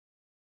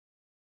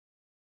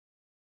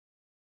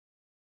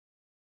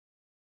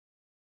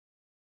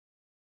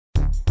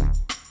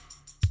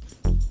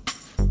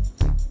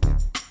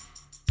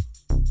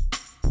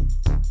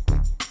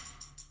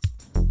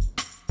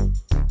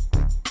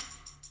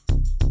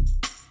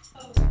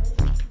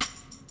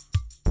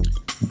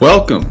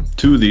Welcome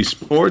to the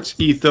Sports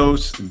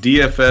Ethos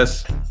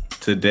DFS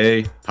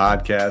Today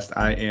podcast.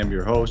 I am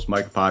your host,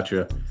 Mike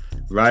Patria,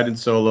 riding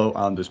solo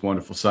on this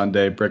wonderful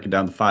Sunday, breaking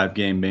down the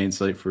 5-game main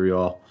slate for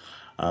y'all.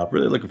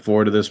 Really looking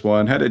forward to this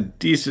one. Had a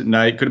decent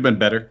night. Could have been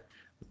better.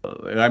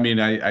 I think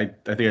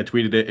I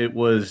tweeted it. It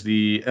was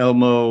the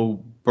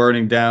Elmo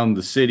burning down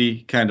the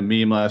city kind of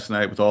meme last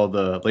night with all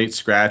the late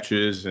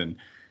scratches and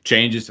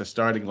changes to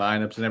starting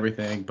lineups and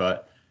everything.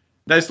 But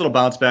nice little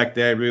bounce back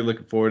day. Really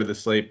looking forward to the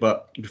slate.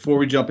 But before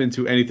we jump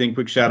into anything,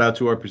 quick shout out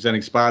to our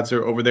presenting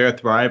sponsor over there,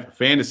 Thrive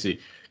Fantasy.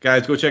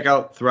 Guys, go check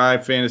out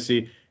Thrive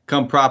Fantasy.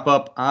 Come prop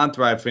up on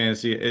Thrive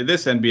Fantasy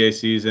this NBA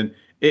season.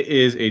 It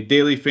is a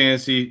daily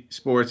fantasy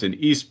sports and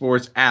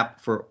esports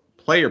app for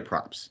player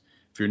props.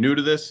 If you're new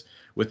to this,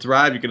 with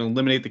Thrive, you can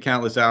eliminate the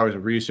countless hours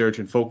of research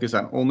and focus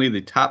on only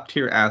the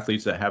top-tier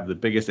athletes that have the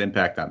biggest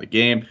impact on the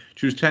game.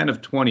 Choose 10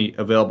 of 20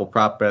 available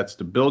prop bets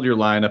to build your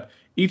lineup.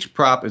 Each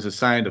prop is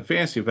assigned a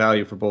fantasy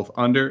value for both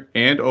under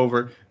and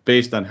over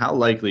based on how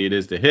likely it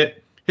is to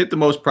hit. Hit the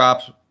most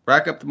props,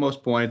 rack up the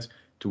most points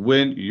to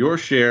win your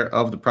share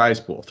of the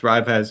prize pool.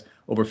 Thrive has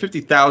over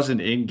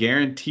 50,000 in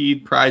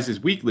guaranteed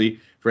prizes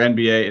weekly for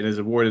NBA and has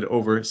awarded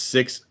over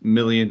 $6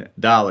 million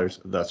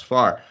thus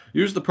far.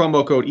 Use the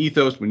promo code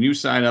ETHOS when you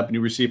sign up and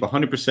you receive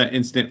 100%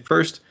 instant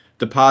first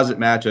deposit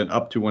match on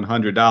up to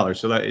 $100.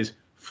 So that is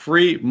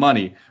free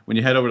money when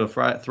you head over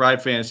to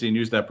Thrive Fantasy and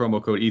use that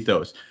promo code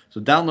ETHOS. So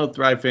download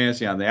Thrive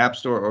Fantasy on the App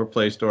Store or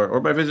Play Store or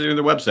by visiting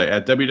their website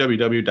at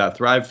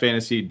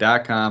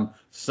www.thrivefantasy.com.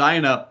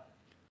 Sign up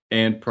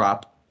and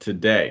prop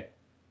today.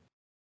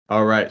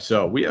 All right,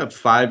 so we have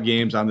 5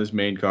 games on this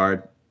main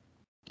card.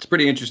 It's a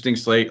pretty interesting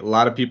slate. A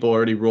lot of people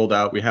already ruled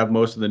out. We have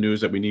most of the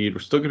news that we need. We're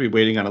still going to be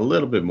waiting on a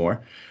little bit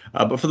more.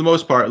 But for the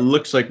most part, it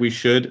looks like we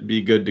should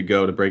be good to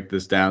go to break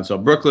this down. So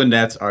Brooklyn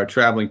Nets are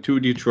traveling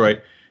to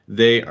Detroit.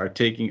 They are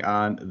taking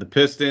on the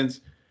Pistons.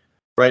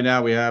 Right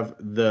now we have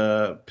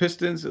the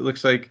Pistons. It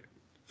looks like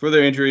for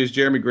their injuries,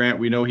 Jeremy Grant,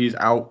 we know he's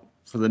out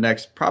for the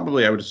next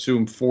probably, I would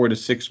assume, 4 to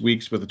 6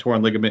 weeks with a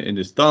torn ligament in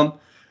his thumb.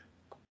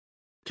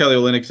 Kelly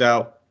Olynyk's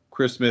out.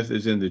 Chris Smith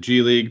is in the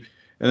G League.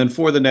 And then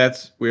for the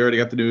Nets, we already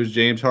got the news.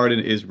 James Harden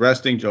is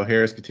resting. Joe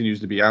Harris continues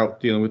to be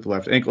out dealing with the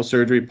left ankle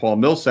surgery. Paul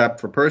Millsap,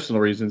 for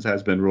personal reasons,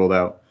 has been ruled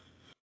out.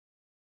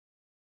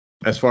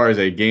 As far as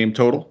a game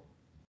total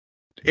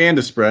and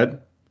a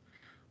spread,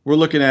 we're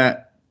looking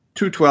at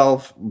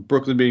 212,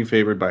 Brooklyn being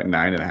favored by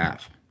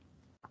 9.5.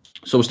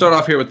 So we'll start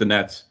off here with the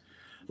Nets.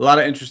 A lot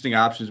of interesting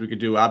options we could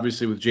do.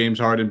 Obviously, with James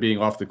Harden being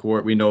off the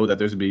court, we know that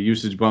there's going to be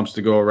usage bumps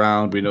to go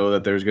around. We know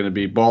that there's going to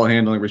be ball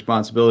handling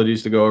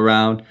responsibilities to go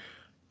around.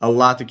 A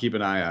lot to keep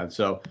an eye on.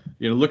 So,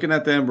 looking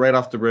at them right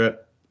off the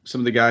rip,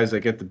 some of the guys that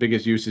get the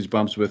biggest usage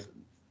bumps with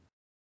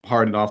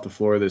Harden off the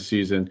floor this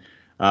season.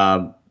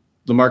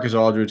 LaMarcus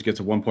Aldridge gets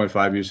a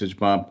 1.5 usage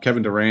bump.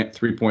 Kevin Durant,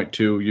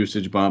 3.2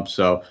 usage bump.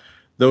 So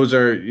those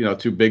are,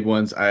 2 big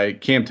ones.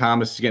 Cam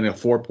Thomas is getting a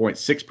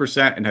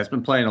 4.6% and has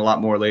been playing a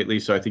lot more lately.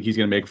 So I think he's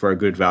going to make for a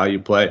good value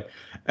play.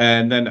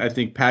 And then I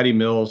think Patty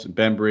Mills,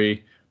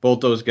 Bembry,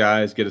 both those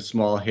guys get a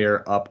small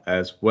hair up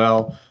as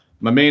well.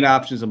 My main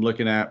options I'm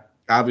looking at,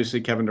 obviously,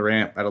 Kevin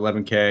Durant at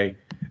 11K.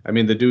 I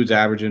mean, the dude's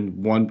averaging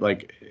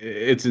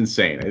it's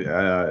insane.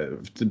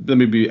 Let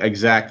me be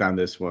exact on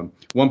this one.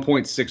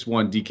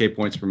 1.61 DK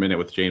points per minute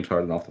with James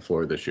Harden off the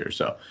floor this year.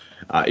 So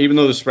even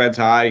though the spread's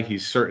high,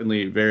 he's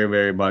certainly very,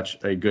 very much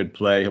a good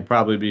play. He'll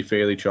probably be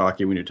fairly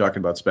chalky when you're talking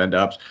about spend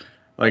ups.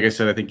 Like I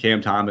said, I think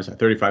Cam Thomas at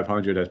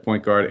 3,500 has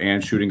point guard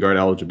and shooting guard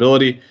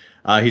eligibility.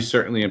 He's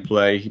certainly in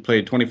play. He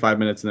played 25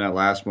 minutes in that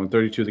last one,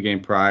 32 the game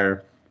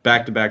prior,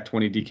 back-to-back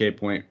 20 DK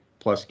point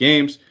plus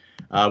games.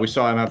 We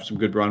saw him have some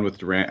good run with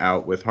Durant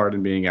out. With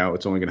Harden being out,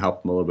 it's only going to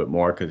help him a little bit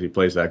more because he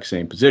plays that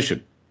same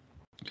position.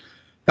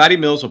 Patty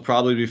Mills will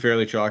probably be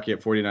fairly chalky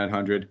at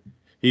 4,900.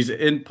 He's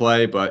in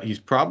play, but he's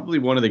probably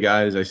one of the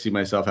guys I see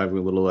myself having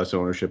a little less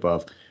ownership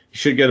of. He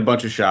should get a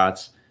bunch of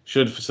shots,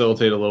 should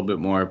facilitate a little bit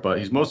more, but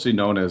he's mostly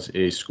known as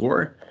a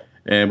scorer.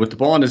 And with the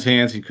ball in his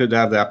hands, he could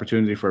have the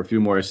opportunity for a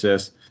few more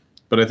assists.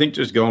 But I think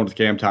just going with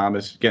Cam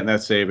Thomas, getting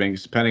that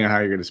savings, depending on how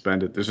you're going to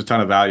spend it, there's a ton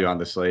of value on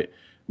the slate.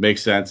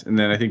 Makes sense. And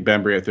then I think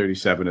Bembry at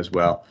 37 as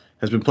well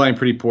has been playing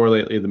pretty poor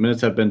lately. The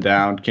minutes have been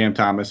down. Cam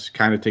Thomas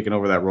kind of taking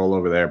over that role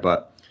over there.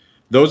 But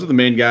those are the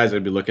main guys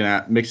I'd be looking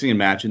at. Mixing and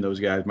matching those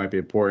guys might be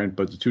important,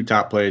 but the 2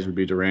 top plays would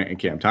be Durant and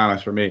Cam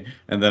Thomas for me.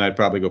 And then I'd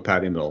probably go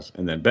Patty Mills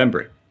and then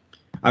Bembry.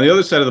 On the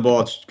other side of the ball,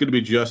 it's going to be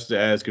just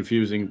as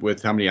confusing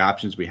with how many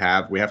options we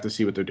have. We have to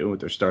see what they're doing with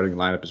their starting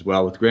lineup as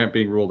well. With Grant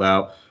being ruled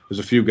out, there's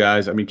a few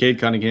guys. I mean, Cade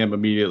Cunningham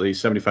immediately,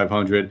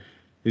 7,500.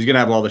 He's going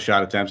to have all the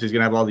shot attempts. He's going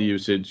to have all the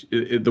usage.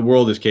 The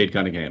world is Cade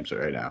Cunningham's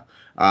right now.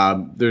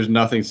 There's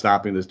nothing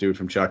stopping this dude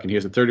from chucking. He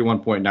has a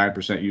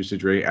 31.9%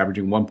 usage rate,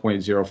 averaging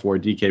 1.04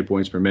 DK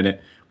points per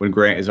minute when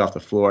Grant is off the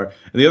floor.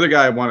 And the other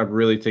guy I want to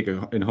really take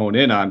and hone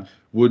in on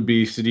would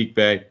be Saddiq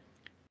Bey.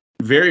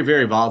 Very,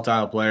 very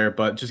volatile player,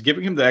 but just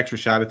giving him the extra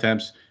shot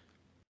attempts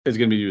is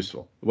going to be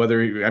useful.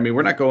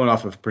 We're not going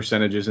off of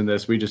percentages in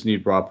this. We just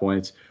need raw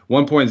points.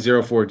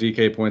 1.04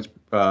 DK points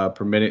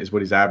per minute is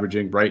what he's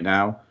averaging right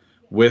now.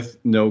 with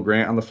no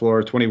Grant on the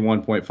floor,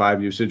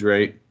 21.5 usage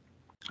rate.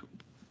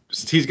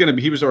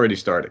 He was already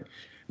starting.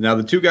 Now,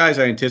 the two guys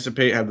I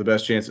anticipate have the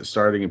best chance at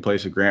starting in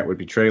place of Grant would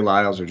be Trey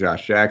Lyles or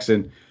Josh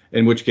Jackson,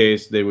 in which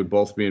case they would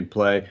both be in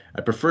play.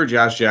 I prefer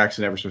Josh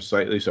Jackson ever so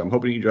slightly, so I'm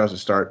hoping he draws a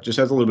start. Just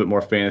has a little bit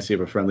more fantasy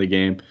of a friendly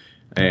game.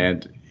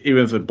 And even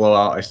if it's a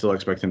blowout, I still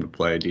expect him to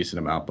play a decent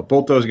amount. But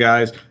both those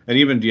guys, and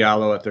even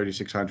Diallo at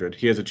 3,600,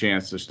 he has a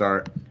chance to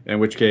start, in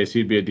which case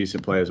he'd be a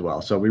decent play as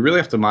well. So we really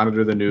have to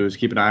monitor the news,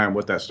 keep an eye on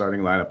what that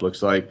starting lineup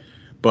looks like.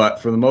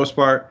 But for the most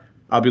part,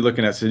 I'll be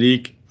looking at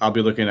Sadiq. I'll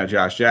be looking at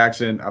Josh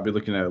Jackson. I'll be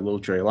looking at a little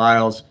Trey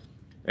Lyles.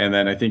 And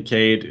then I think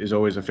Cade is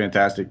always a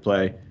fantastic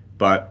play.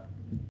 But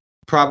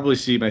probably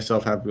see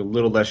myself have a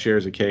little less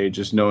shares of Cade,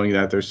 just knowing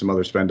that there's some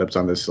other spend-ups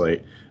on this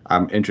slate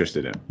I'm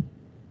interested in.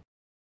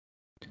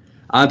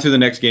 On to the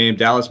next game,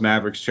 Dallas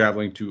Mavericks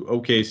traveling to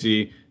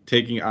OKC,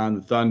 taking on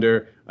the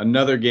Thunder.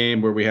 Another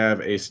game where we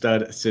have a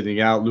stud sitting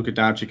out. Luka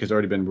Doncic has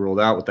already been ruled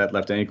out with that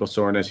left ankle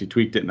soreness. He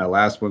tweaked it in that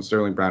last one.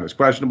 Sterling Brown is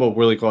questionable.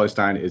 Willie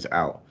Cauley-Stein is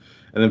out.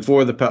 And then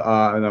for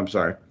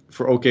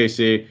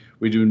OKC,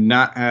 we do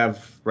not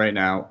have right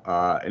now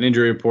an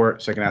injury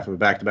report. Second half of a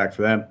back-to-back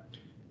for them.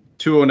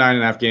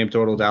 209.5 game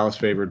total. Dallas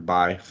favored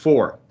by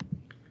 4.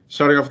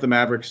 Starting off with the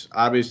Mavericks,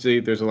 obviously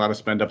there's a lot of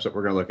spend-ups that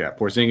we're going to look at.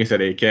 Porzingis at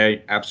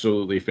 8K,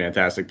 absolutely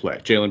fantastic play.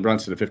 Jalen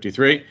Brunson at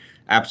 53,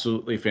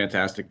 absolutely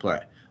fantastic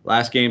play.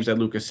 Last games that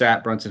Luka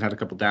sat, Brunson had a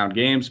couple down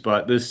games,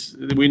 but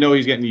we know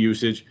he's getting the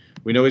usage.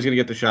 We know he's going to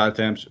get the shot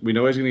attempts. We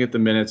know he's going to get the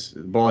minutes,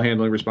 ball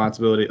handling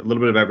responsibility, a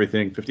little bit of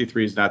everything.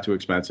 53 is not too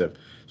expensive.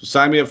 So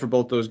sign me up for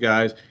both those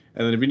guys.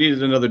 And then if you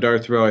needed another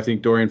dart throw, I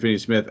think Dorian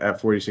Finney-Smith at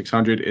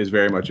 4,600 is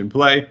very much in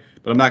play.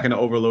 But I'm not going to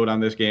overload on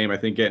this game. I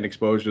think getting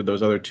exposure to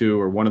those other two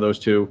or one of those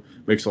two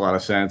makes a lot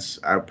of sense.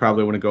 I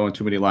probably wouldn't go in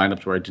too many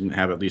lineups where I didn't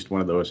have at least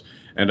one of those.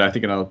 And I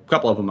think in a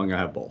couple of them, I'm going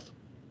to have both.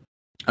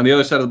 On the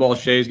other side of the ball,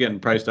 Shea's getting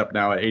priced up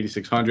now at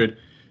 8,600.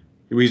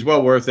 He's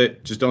well worth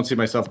it. Just don't see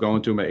myself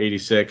going to him at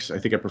 86. I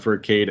think I prefer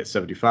Cade at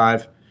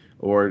 75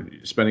 or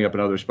spending up in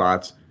other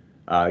spots.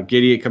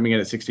 Giddey coming in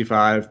at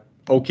 65.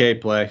 Okay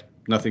play.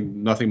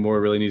 Nothing more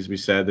really needs to be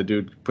said. The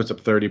dude puts up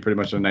 30 pretty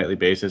much on a nightly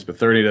basis, but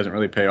 30 doesn't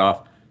really pay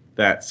off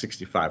that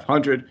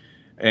 6,500.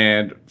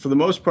 And for the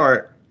most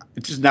part,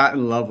 it's just not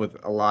in love with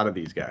a lot of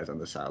these guys on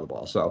this side of the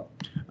ball. So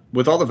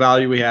with all the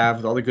value we have,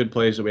 with all the good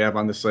plays that we have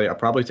on this slate, I'll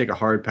probably take a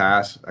hard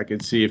pass. I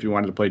could see if you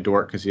wanted to play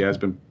Dort because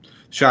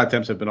shot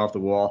attempts have been off the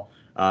wall.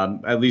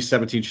 At least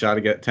 17 shot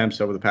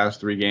attempts over the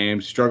past 3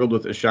 games. Struggled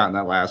with a shot in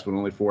that last one,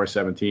 only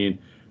 4-17.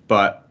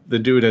 But the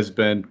dude has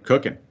been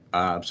cooking.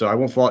 So I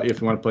won't fault you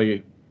if you want to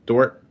play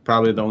Dort.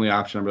 Probably the only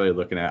option I'm really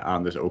looking at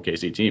on this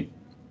OKC team.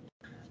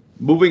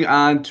 Moving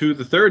on to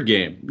the third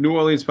game, New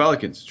Orleans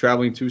Pelicans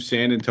traveling to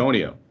San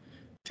Antonio,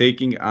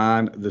 taking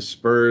on the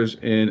Spurs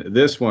in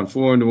this one.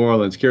 For New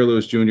Orleans, Kira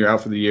Lewis Jr.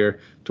 out for the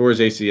year, tore his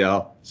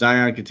ACL.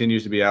 Zion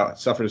continues to be out,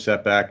 suffered a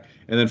setback.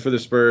 And then for the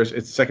Spurs,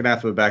 it's the second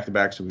half of a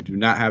back-to-back, so we do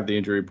not have the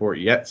injury report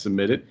yet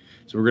submitted.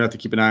 So we're going to have to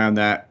keep an eye on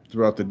that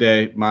throughout the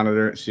day,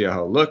 monitor it, see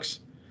how it looks.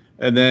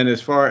 And then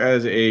as far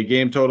as a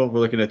game total,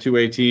 we're looking at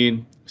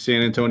 218.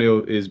 San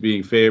Antonio is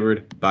being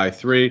favored by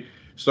 3.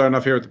 Starting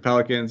off here with the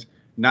Pelicans,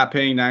 not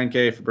paying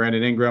 $9K for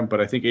Brandon Ingram,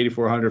 but I think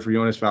 $8,400 for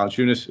Jonas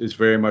Valanciunas is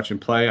very much in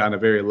play on a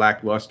very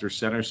lackluster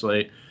center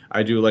slate.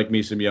 I do like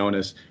me some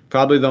Jonas.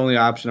 Probably the only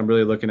option I'm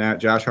really looking at.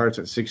 Josh Hart's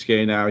at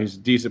 6K now. He's a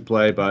decent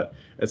play, but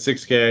at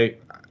 6K,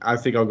 I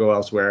think I'll go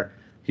elsewhere.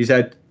 He's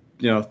had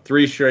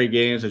 3 straight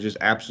games of just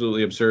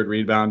absolutely absurd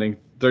rebounding,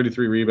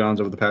 33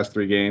 rebounds over the past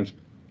 3 games.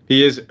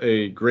 He is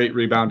a great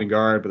rebounding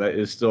guard, but that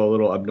is still a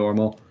little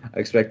abnormal. I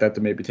expect that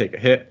to maybe take a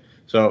hit.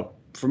 So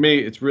for me,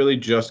 it's really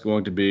just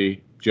going to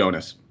be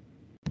Jonas.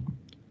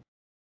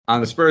 On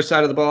the Spurs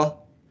side of the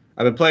ball,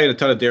 I've been playing a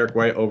ton of Derek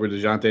White over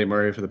DeJounte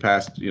Murray for the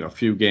past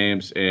few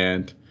games,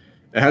 and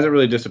it hasn't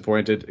really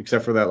disappointed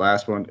except for that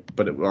last one,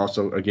 but it was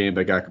also a game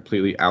that got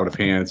completely out of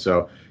hand,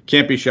 so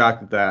can't be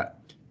shocked at that.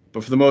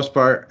 But for the most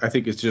part, I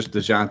think it's just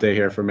DeJounte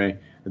here for me.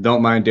 I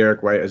don't mind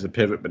Derek White as a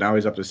pivot, but now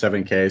he's up to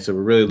 7K, so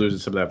we're really losing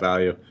some of that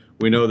value.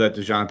 We know that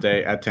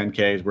DeJounte at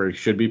 10K is where he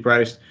should be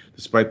priced,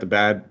 despite the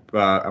bad,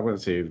 I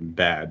wouldn't say even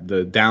bad,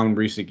 the down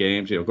recent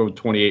games. Going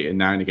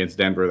 28-9 against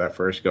Denver that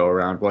first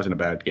go-around wasn't a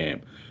bad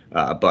game.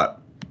 But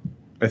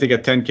I think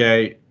at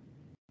 10K,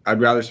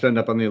 I'd rather spend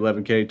up on the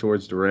 11K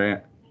towards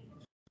Durant.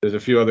 There's a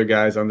few other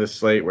guys on this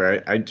slate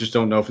where I just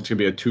don't know if it's going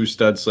to be a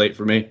 2-stud slate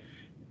for me.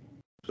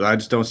 So I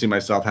just don't see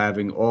myself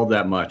having all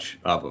that much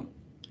of them,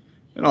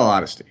 in all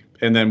honesty.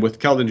 And then with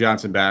Keldon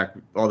Johnson back,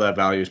 all that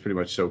value is pretty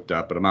much soaked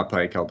up, but I'm not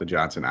playing Keldon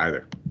Johnson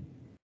either.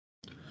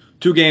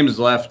 2 games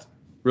left,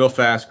 real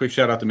fast. Quick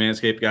shout out to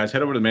Manscaped, guys.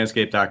 Head over to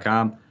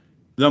manscaped.com,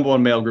 the number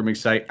 1 male grooming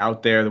site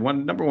out there, the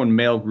number 1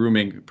 male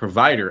grooming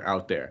provider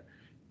out there.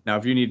 Now,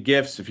 if you need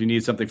gifts, if you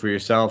need something for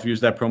yourself,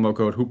 use that promo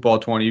code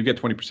HoopBall20. You get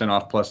 20%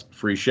 off plus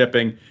free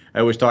shipping. I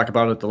always talk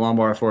about it, the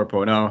Lawnmower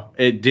 4.0.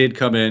 It did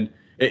come in.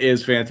 It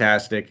is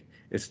fantastic.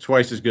 It's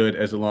twice as good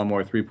as the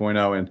Lawnmower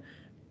 3.0, and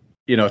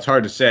it's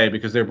hard to say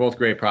because they're both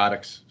great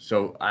products.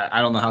 So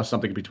I don't know how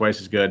something could be twice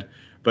as good,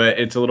 but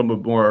it's a little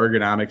bit more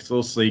ergonomic. It's a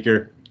little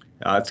sleeker.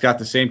 It's got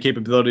the same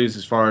capabilities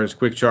as far as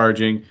quick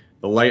charging,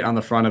 the light on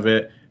the front of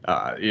it,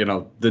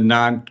 the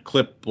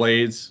non-clip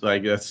blades.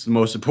 Like, that's the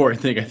most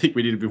important thing I think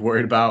we need to be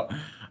worried about.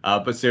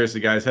 But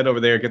seriously, guys, head over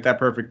there, get that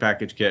perfect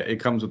package kit. It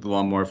comes with the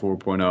Lawnmower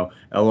 4.0,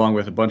 along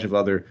with a bunch of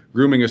other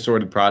grooming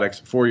assorted products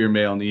for your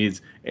male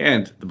needs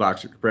and the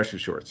boxer compression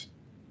shorts.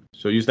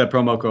 So use that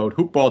promo code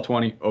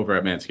HoopBall20 over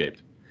at Manscaped.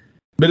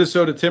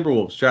 Minnesota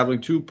Timberwolves traveling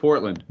to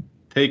Portland,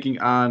 taking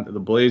on the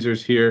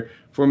Blazers here.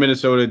 For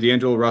Minnesota,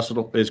 D'Angelo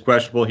Russell is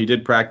questionable. He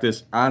did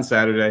practice on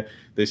Saturday.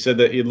 They said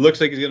that it looks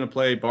like he's going to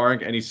play,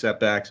 barring any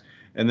setbacks.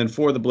 And then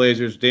for the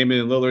Blazers,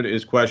 Damian Lillard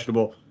is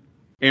questionable.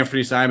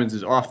 Anthony Simons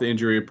is off the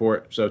injury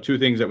report. So two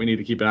things that we need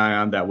to keep an eye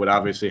on that would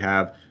obviously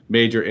have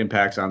major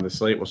impacts on the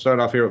slate. We'll start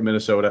off here with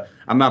Minnesota.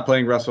 I'm not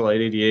playing Russell at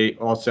 88.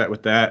 All set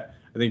with that.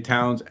 I think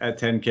Towns at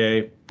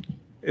 10K.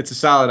 It's a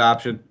solid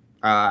option.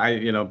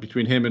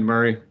 Between him and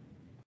Murray,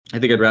 I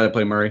think I'd rather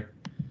play Murray.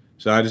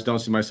 So I just don't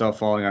see myself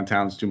falling on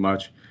Towns too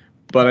much.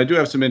 But I do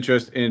have some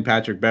interest in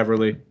Patrick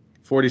Beverley.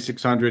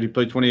 4,600. He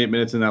played 28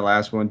 minutes in that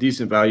last one.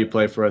 Decent value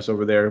play for us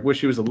over there.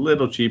 Wish he was a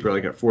little cheaper,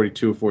 like at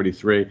 42,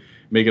 43.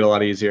 Make it a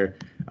lot easier.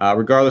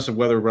 Regardless of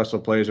whether Russell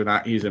plays or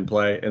not, he's in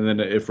play. And then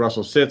if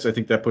Russell sits, I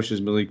think that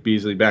pushes Malik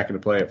Beasley back into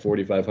play at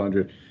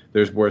 4,500.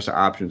 There's worse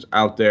options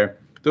out there.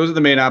 Those are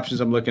the main options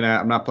I'm looking at.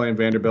 I'm not playing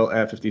Vanderbilt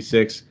at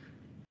 56. If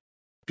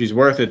he's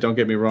worth it, don't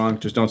get me wrong.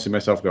 Just don't see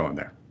myself going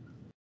there.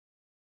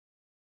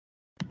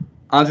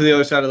 On to the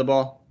other side of the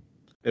ball.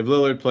 If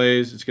Lillard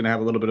plays, it's going to have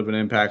a little bit of an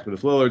impact. But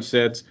if Lillard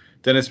sits,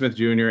 Dennis Smith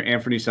Jr.,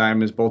 Anthony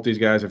Simons, both these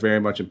guys are very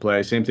much in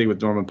play. Same thing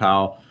with Norman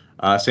Powell.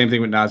 Same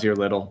thing with Nasir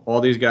Little. All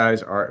these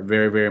guys are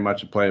very, very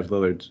much in play if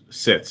Lillard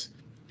sits.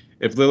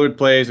 If Lillard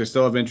plays, I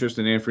still have interest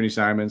in Anthony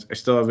Simons. I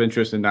still have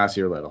interest in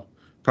Nasir Little.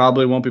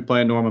 Probably won't be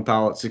playing Norman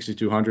Powell at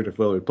 6,200 if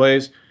Lillard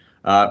plays.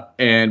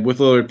 And with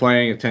Lillard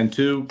playing at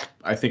 10-2,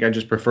 I think I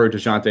just prefer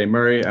DeJounte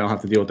Murray. I don't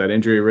have to deal with that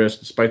injury risk,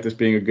 despite this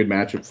being a good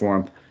matchup for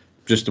him,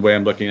 just the way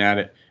I'm looking at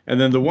it. And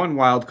then the one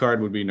wild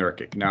card would be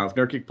Nurkic. Now, if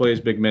Nurkic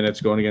plays big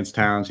minutes going against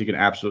Towns, he can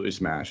absolutely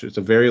smash. It's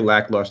a very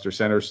lackluster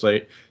center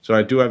slate, so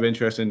I do have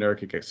interest in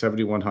Nurkic at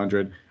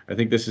 7,100. I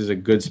think this is a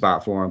good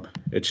spot for him.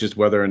 It's just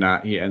whether or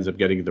not he ends up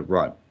getting the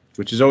run,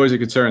 which is always a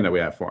concern that we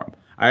have for him.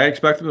 I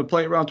expect him to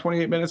play around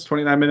 28 minutes,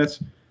 29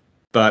 minutes,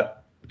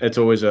 but it's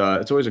always a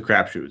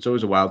crapshoot. It's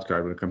always a wild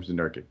card when it comes to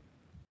Nurkic.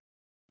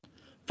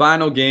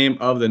 Final game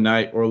of the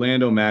night,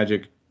 Orlando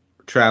Magic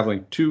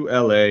traveling to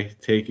LA,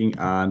 taking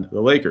on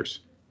the Lakers.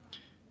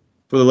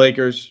 For the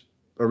Lakers,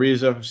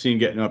 Ariza, I've seen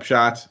getting up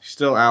shots. He's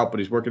still out, but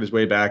he's working his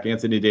way back.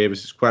 Anthony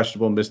Davis is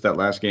questionable, missed that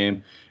last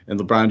game, and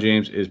LeBron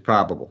James is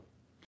probable.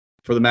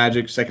 For the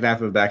Magic, second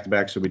half of a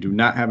back-to-back, so we do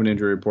not have an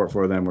injury report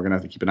for them. We're going to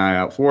have to keep an eye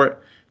out for it.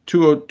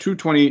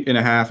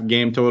 220.5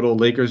 game total.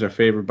 Lakers are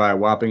favored by a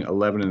whopping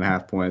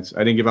 11.5 points. I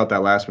didn't give out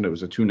that last one. It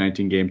was a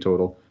 219 game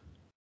total.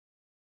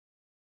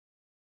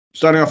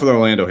 Starting off with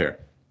Orlando here.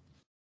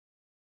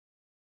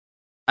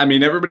 I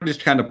mean, everybody's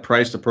kind of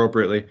priced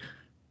appropriately.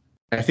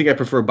 I think I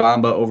prefer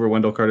Bamba over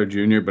Wendell Carter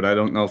Jr., but I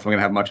don't know if I'm going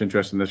to have much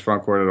interest in this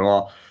front court at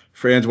all.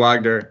 Franz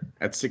Wagner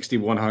at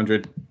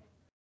 6,100.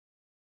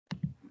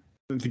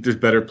 I think there's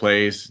better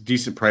plays.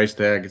 Decent price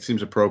tag. It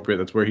seems appropriate.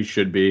 That's where he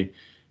should be.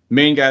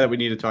 Main guy that we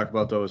need to talk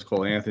about, though, is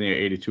Cole Anthony at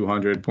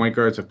 8,200. Point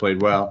guards have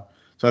played well.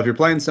 So if you're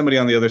playing somebody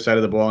on the other side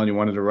of the ball and you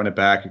wanted to run it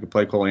back, you could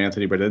play Cole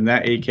Anthony. But in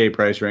that 8K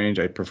price range,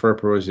 I prefer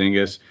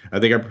Porzingis. I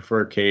think I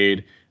prefer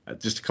Cade.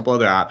 Just a couple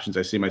other options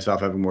I see myself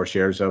having more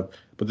shares of.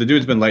 But the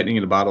dude's been lightning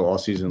in the bottle all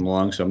season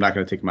long, so I'm not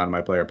going to take him out of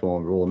my player pool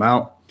and rule him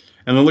out.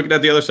 And then looking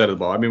at the other side of the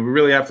ball, I mean, we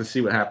really have to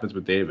see what happens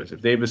with Davis.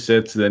 If Davis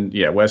sits, then,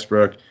 yeah,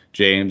 Westbrook,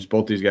 James,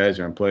 both these guys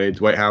are in play.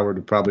 Dwight Howard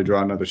would probably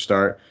draw another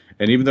start.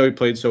 And even though he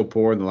played so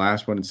poor in the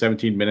last one in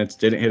 17 minutes,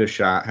 didn't hit a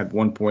shot, had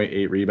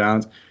 1.8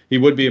 rebounds, he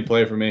would be in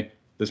play for me.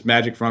 This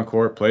Magic front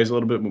court plays a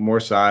little bit more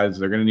sides.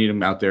 They're going to need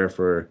him out there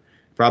for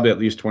probably at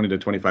least 20 to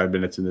 25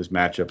 minutes in this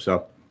matchup.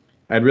 So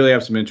I'd really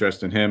have some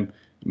interest in him.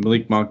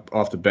 Malik Monk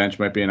off the bench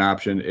might be an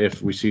option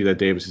if we see that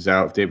Davis is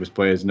out. If Davis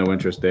plays, no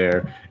interest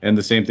there. And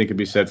the same thing could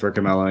be said for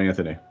Carmelo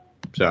Anthony.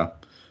 So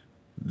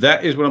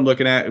that is what I'm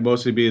looking at. It'd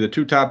mostly be the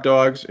two top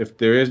dogs. If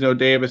there is no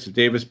Davis, if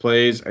Davis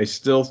plays, I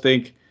still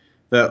think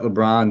that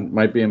LeBron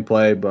might be in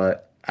play,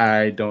 but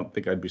I don't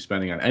think I'd be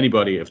spending on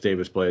anybody if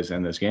Davis plays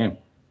in this game.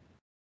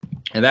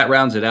 And that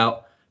rounds it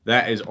out.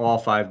 That is all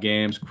 5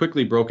 games,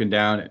 quickly broken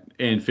down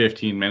in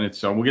 15 minutes.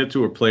 So we'll get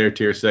to a player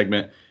tier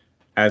segment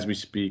as we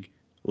speak.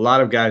 A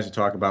lot of guys to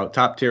talk about.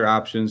 Top tier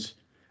options.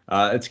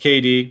 It's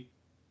KD,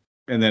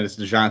 and then it's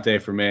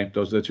DeJounte for me.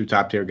 Those are the two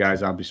top tier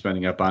guys I'll be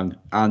spending up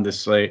on this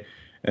slate.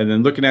 And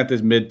then looking at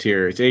this mid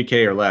tier, it's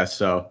 8K or less.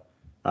 So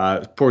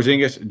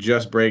Porzingis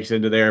just breaks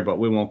into there, but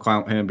we won't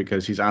count him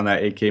because he's on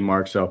that 8K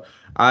mark. So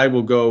I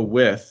will go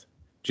with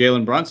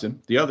Jalen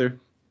Brunson, the other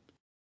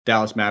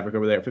Dallas Maverick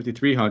over there at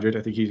 5,300.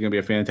 I think he's going to be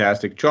a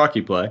fantastic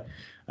chalky play.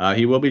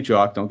 He will be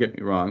chalk, don't get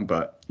me wrong,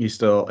 but he's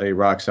still a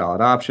rock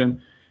solid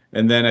option.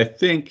 And then I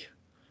think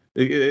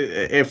see,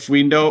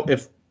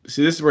 this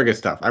is where it gets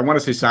tough. I want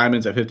to say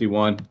Simons at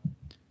 51.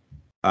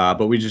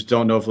 But we just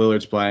don't know if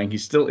Lillard's playing.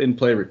 He's still in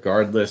play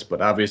regardless,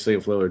 but obviously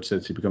if Lillard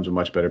sits, he becomes a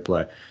much better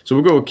play. So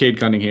we'll go with Cade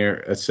Cunningham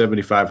here at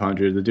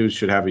 7,500. The dude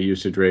should have a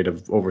usage rate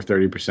of over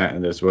 30%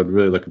 in this. We're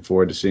really looking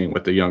forward to seeing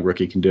what the young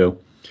rookie can do.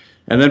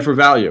 And then for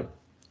value,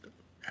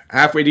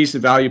 halfway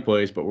decent value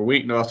plays, but we're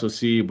waiting to also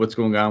see what's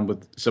going on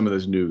with some of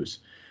this news.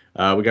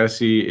 We got to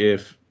see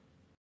if,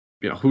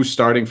 who's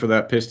starting for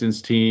that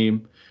Pistons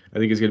team. I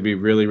think it's going to be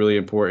really, really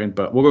important.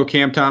 But we'll go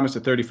Cam Thomas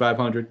at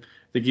 3,500.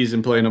 I think he's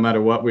in play no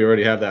matter what. We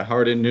already have that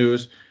Harden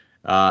news.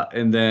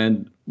 And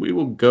then we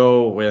will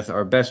go with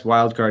our best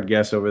wild card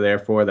guess over there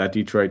for that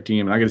Detroit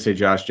team. And I'm going to say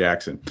Josh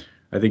Jackson.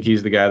 I think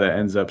he's the guy that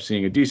ends up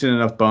seeing a decent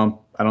enough bump.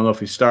 I don't know if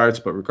he starts,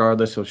 but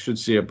regardless, he should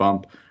see a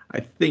bump. I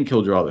think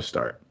he'll draw the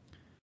start.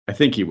 I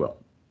think he will.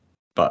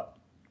 But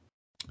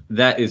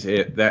that is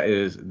it. That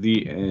is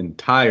the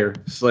entire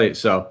slate.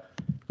 So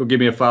go give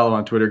me a follow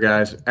on Twitter,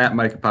 guys, at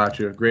Mike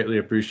Apacha. Greatly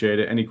appreciate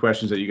it. Any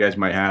questions that you guys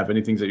might have,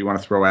 any things that you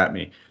want to throw at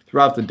me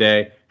throughout the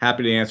day,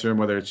 happy to answer them,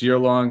 whether it's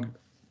year-long,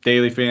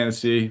 daily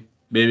fantasy,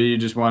 maybe you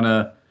just want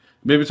to,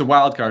 maybe it's a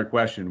wild card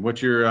question.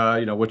 What's your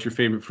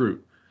favorite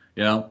fruit?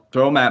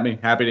 Throw them at me.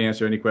 Happy to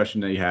answer any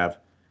question that you have.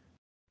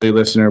 Hey,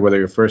 listener, whether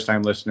you're a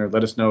first-time listener,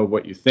 let us know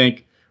what you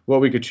think,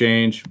 what we could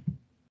change.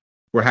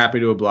 We're happy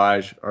to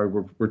oblige.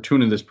 We're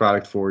tuning this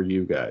product for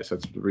you guys.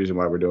 That's the reason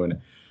why we're doing it.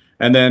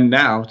 And then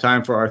now,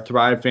 time for our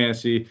Thrive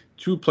Fantasy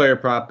 2-player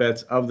prop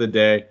bets of the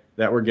day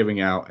that we're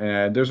giving out.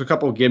 And there's a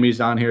couple of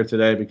gimmies on here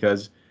today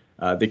because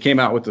they came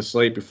out with the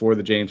slate before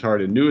the James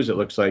Harden news, it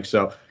looks like.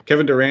 So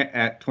Kevin Durant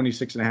at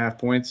 26.5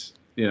 points.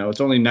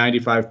 It's only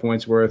 95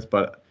 points worth,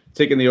 but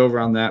taking the over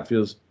on that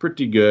feels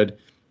pretty good.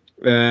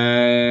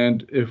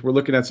 And if we're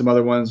looking at some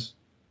other ones,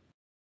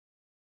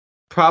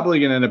 probably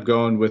going to end up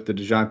going with the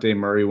DeJounte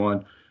Murray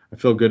one. I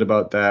feel good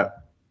about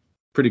that.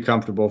 Pretty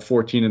comfortable.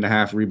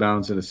 14.5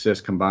 rebounds and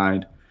assists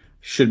combined.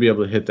 Should be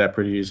able to hit that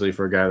pretty easily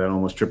for a guy that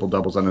almost triple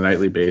doubles on a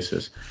nightly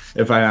basis.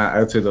 I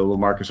would say the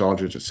LaMarcus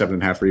Aldridge at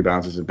 7.5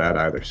 rebounds isn't bad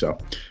either. So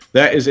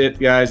that is it,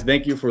 guys.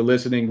 Thank you for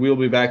listening. We'll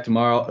be back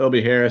tomorrow. It'll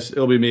be Harris.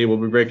 It'll be me. We'll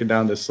be breaking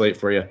down this slate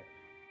for you.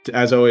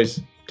 As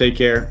always, take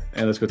care,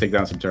 and let's go take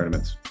down some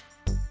tournaments.